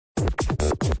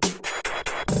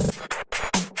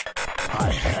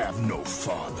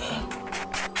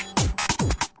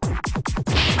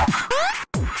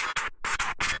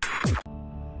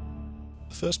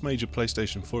first major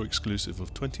PlayStation 4 exclusive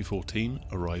of 2014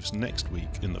 arrives next week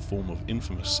in the form of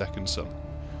inFamous Second Son.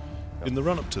 In the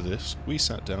run-up to this, we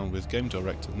sat down with game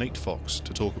director Nate Fox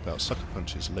to talk about Sucker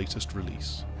Punch's latest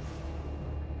release.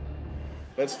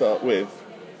 Let's start with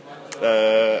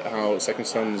how Second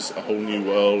Son's a whole new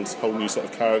world, whole new set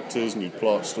of characters, new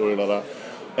plot, story like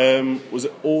that. Was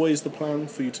it always the plan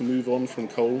for you to move on from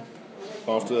Cole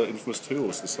after inFamous 2, or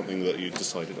was this something that you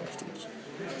decided afterwards?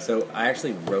 So I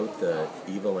actually wrote the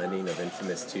evil ending of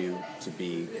inFamous 2 to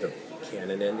be the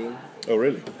canon ending. Oh,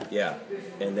 really? Yeah.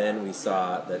 And then we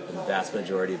saw that the vast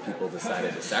majority of people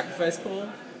decided to sacrifice Cole.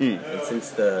 And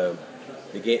since the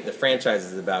franchise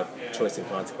is about choice and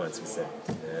consequence, we said,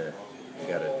 you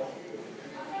gotta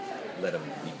let him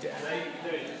be dead.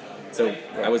 So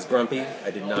I was grumpy.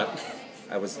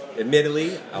 I was,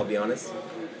 admittedly, I'll be honest.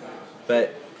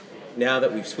 But now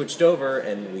that we've switched over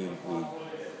and we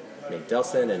made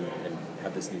Delsin and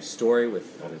have this new story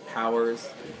with all the powers,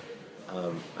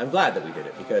 I'm glad that we did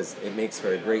it because it makes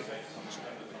for a great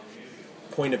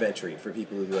point of entry for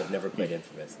people who have never played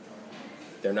inFamous.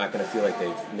 They're not going to feel like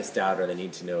they've missed out or they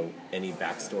need to know any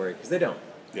backstory, because they don't.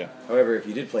 Yeah. However, if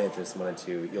you did play inFamous 1 and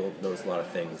 2, you'll notice a lot of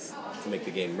things to make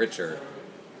the game richer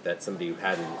that somebody who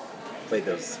hadn't played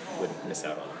those would miss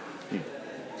out on.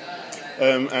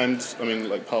 And, I mean,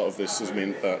 like, part of this has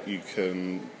meant that you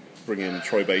can bring in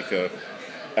Troy Baker,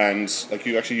 and like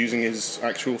you're actually using his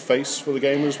actual face for the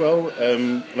game as well.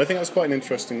 And I think that's quite an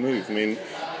interesting move. I mean,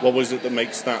 what was it that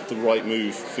makes that the right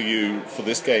move for you for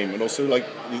this game, and also like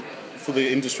for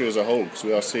the industry as a whole? Because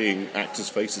we are seeing actors'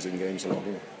 faces in games a lot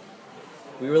more.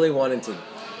 We really wanted to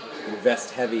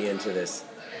invest heavy into this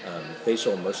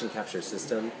facial motion capture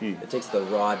system. It takes the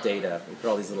raw data and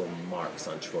put all these little marks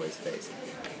on Troy's face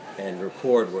and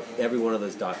record where every one of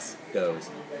those dots goes,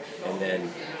 and then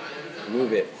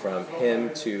move it from him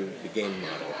to the game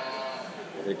model,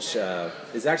 which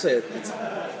is actually,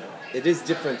 it is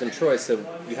different than Troy, so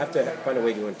you have to find a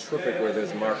way to interpret where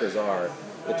those markers are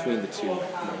between the two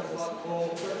models.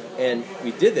 And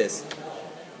we did this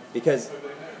because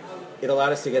it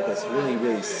allowed us to get this really,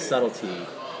 really subtlety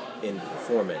in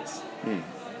performance.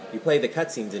 You play the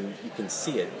cutscenes and you can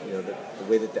see it, you know, the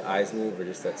way that the eyes move, or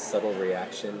just that subtle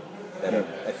reaction that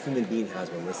a human being has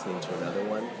when listening to another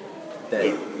one, that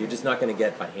you're just not going to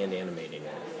get by hand animating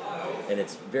it. And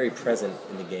it's very present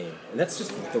in the game. And that's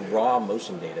just the raw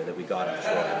motion data that we got of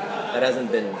Troy. That hasn't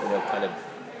been, you know, kind of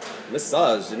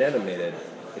massaged and animated.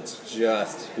 It's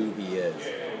just who he is.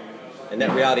 And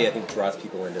that reality, I think, draws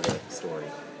people into the story.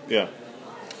 Yeah.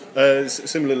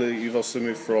 Similarly, you've also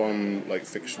moved from like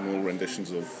fictional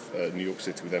renditions of New York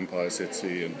City with Empire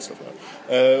City and stuff like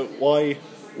that.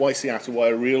 Why Seattle? Why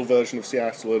a real version of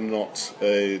Seattle and not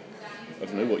a, I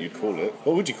don't know what you'd call it.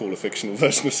 What would you call a fictional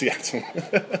version of Seattle?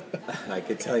 I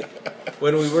could tell you.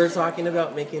 When we were talking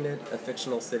about making it a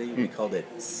fictional city, we called it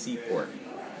Seaport.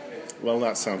 Well,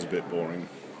 that sounds a bit boring.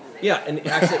 Yeah, and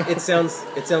actually, it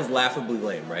sounds laughably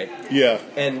lame, right? Yeah.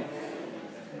 And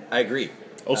I agree.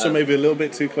 Also, maybe a little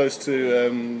bit too close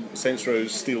to Saints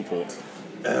Row's Steelport.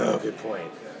 Oh, good point.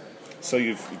 So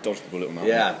you've dodged the bullet on that.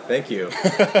 Yeah, thank you.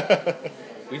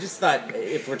 We just thought,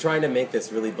 if we're trying to make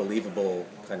this really believable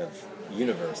kind of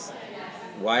universe,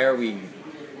 why are we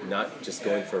not just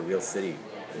going for a real city,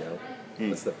 you know?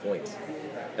 What's the point?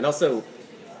 And also,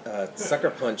 Sucker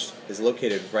Punch is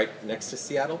located right next to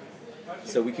Seattle,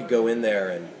 so we could go in there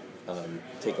and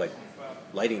take, like,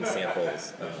 lighting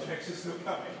samples.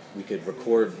 We could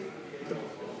record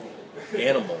the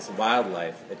animals,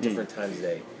 wildlife, at different times of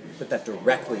day, put that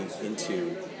directly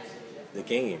into the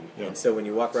game. Yeah. And so when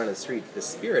you walk around the street, the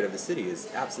spirit of the city is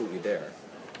absolutely there.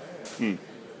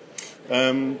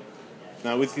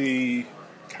 Now with the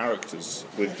characters,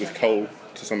 with Cole,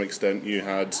 to some extent, you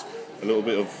had a little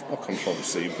bit of, not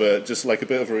controversy, but just like a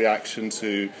bit of a reaction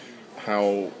to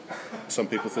how some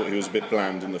people thought he was a bit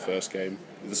bland in the first game.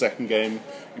 In the second game,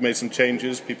 you made some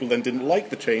changes. People then didn't like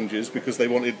the changes because they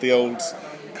wanted the old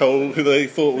Cole, who they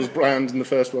thought was bland in the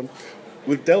first one.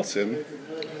 With Delsin,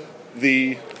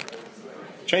 the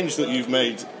change that you've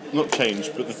made, not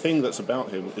change, but the thing that's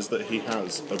about him is that he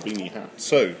has a beanie hat.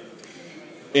 So,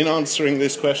 in answering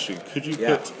this question, could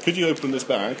you open this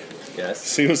bag? Yes.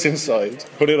 See what's inside.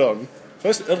 Put it on.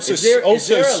 First, also, is there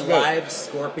a smell. live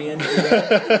scorpion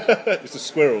here? It's a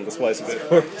squirrel. That's why it's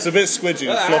a bit squidgy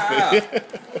and fluffy.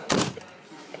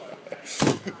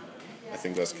 I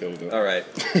think that's killed it. All right.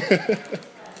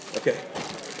 Okay.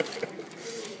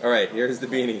 All right. Here's the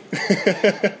beanie.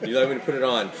 You like me to put it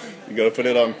on? You got to put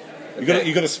it on. Okay.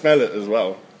 You got to smell it as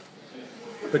well.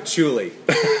 Patchouli.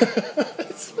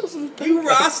 You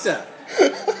Rasta.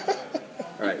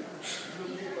 All right.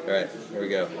 Here we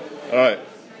go. All right.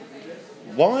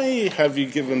 Why have you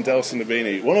given Delsin a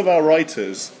beanie? One of our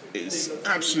writers is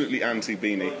absolutely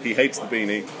anti-beanie. He hates the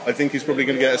beanie. I think he's probably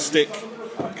going to get a stick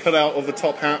cut out of the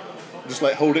top hat, just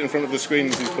like hold it in front of the screen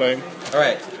as he's playing. All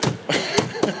right.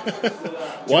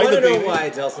 Why Do you want the to know beanie? why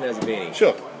Delsin has a beanie?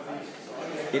 Sure.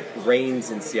 It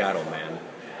rains in Seattle, man.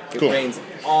 It Cool. rains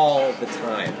all the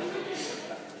time.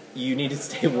 You need to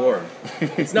stay warm.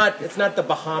 It's not the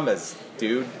Bahamas,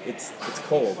 dude. It's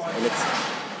cold, and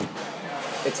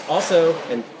it's also,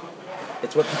 and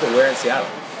it's what people wear in Seattle.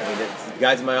 I mean, it's the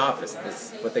guys in my office.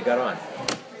 That's what they got on.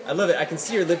 I love it. I can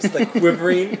see your lips like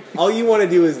quivering. All you want to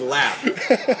do is laugh.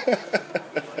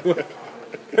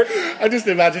 I'm just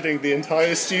imagining the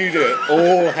entire studio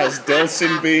all has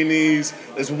Delsin beanies.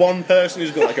 There's one person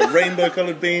who's got like a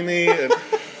rainbow-coloured beanie. And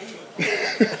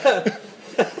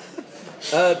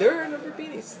There are a number of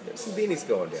beanies. There's some beanies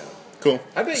going down. cool.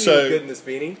 I bet you look good in this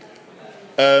beanie.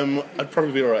 I'd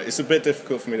probably be alright. It's a bit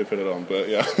difficult for me to put it on, but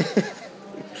yeah.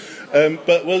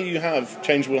 But will you have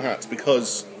changeable hats?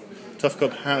 Because Tough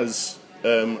Cub has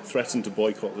threatened to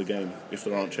boycott the game if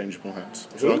there aren't changeable hats.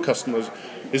 If there aren't customers.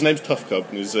 His name's Tough Cub,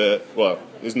 and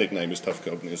his nickname is Tough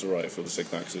Cub, and he's a writer for the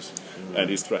Sixth Axis, and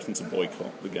he's threatened to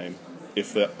boycott the game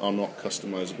if there are not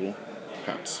customizable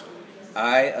hats.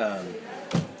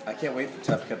 I can't wait for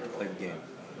Tough Cub to play the game.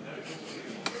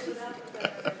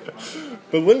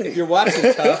 But will he? If you're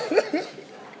watching Tough,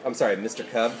 I'm sorry, Mr.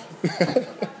 Cub,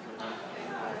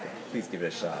 please give it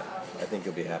a shot. I think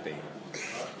you'll be happy.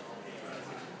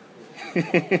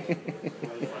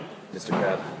 Mr.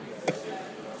 Cub.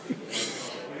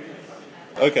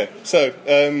 Okay, so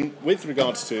with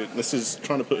regards to this is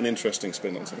trying to put an interesting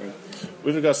spin on something.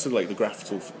 With regards to like the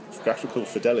graphical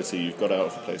fidelity you've got out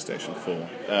of the PlayStation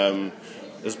 4,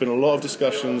 there's been a lot of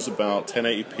discussions about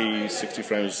 1080p, 60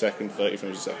 frames a second, 30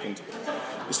 frames a second.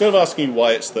 Instead of asking you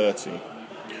why it's 30,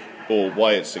 or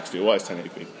why it's 60, or why it's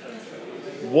 1080p,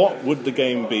 what would the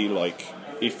game be like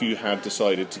if you had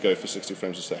decided to go for 60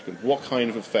 frames a second? What kind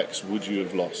of effects would you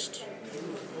have lost?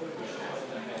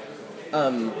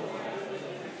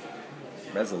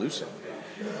 Resolution.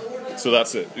 So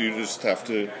that's it. You just have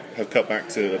to have cut back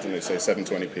to, I don't know, say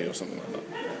 720p or something like that.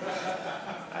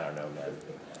 I don't know, man.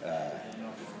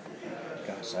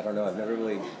 Gosh, I don't know. I've never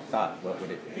really thought what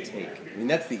would it take. I mean,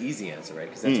 that's the easy answer, right?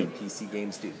 Because that's what PC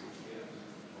games do.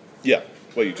 Yeah.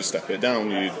 Well, you just step it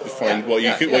down. You find what you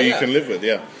Yeah. can live with.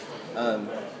 Yeah.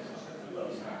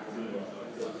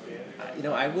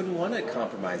 I wouldn't want to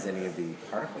compromise any of the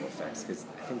particle effects because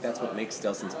I think that's what makes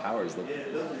Delsin's powers look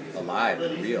alive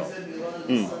and real.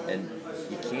 And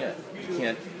you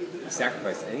can't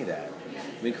sacrifice any of that.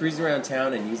 I mean, cruising around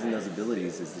town and using those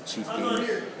abilities is the chief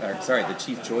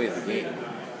joy of the game.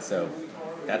 So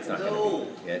that's not going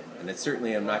to be it. And it's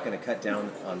certainly I'm not going to cut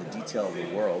down on the detail of the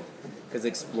world because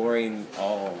exploring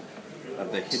all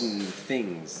of the hidden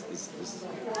things is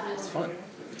fun.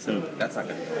 So that's not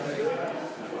going to go away.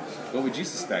 What would you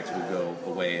suspect would go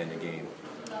away in the game?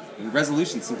 I mean,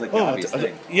 resolution seems like the obvious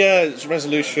thing. Yeah, it's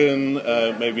resolution,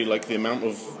 maybe like the amount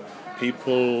of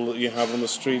people you have on the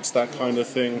streets, that kind of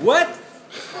thing. What?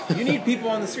 You need people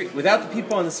on the street. Without the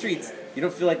people on the streets, you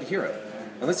don't feel like a hero.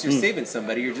 Unless you're saving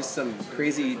somebody, you're just some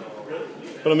crazy...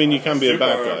 But I mean, you can be a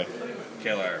bad guy.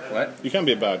 Killer. What? You can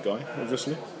be a bad guy,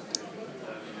 obviously.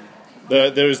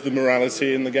 There is the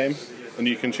morality in the game, and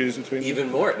you can choose between them.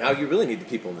 Even more. Now you really need the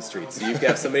people in the streets, so you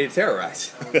have somebody to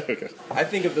terrorize. Okay. I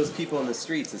think of those people in the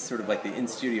streets as sort of like the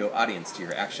in-studio audience to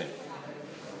your action.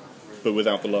 But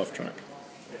without the laugh track.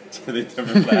 They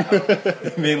never laugh.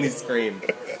 They mainly scream.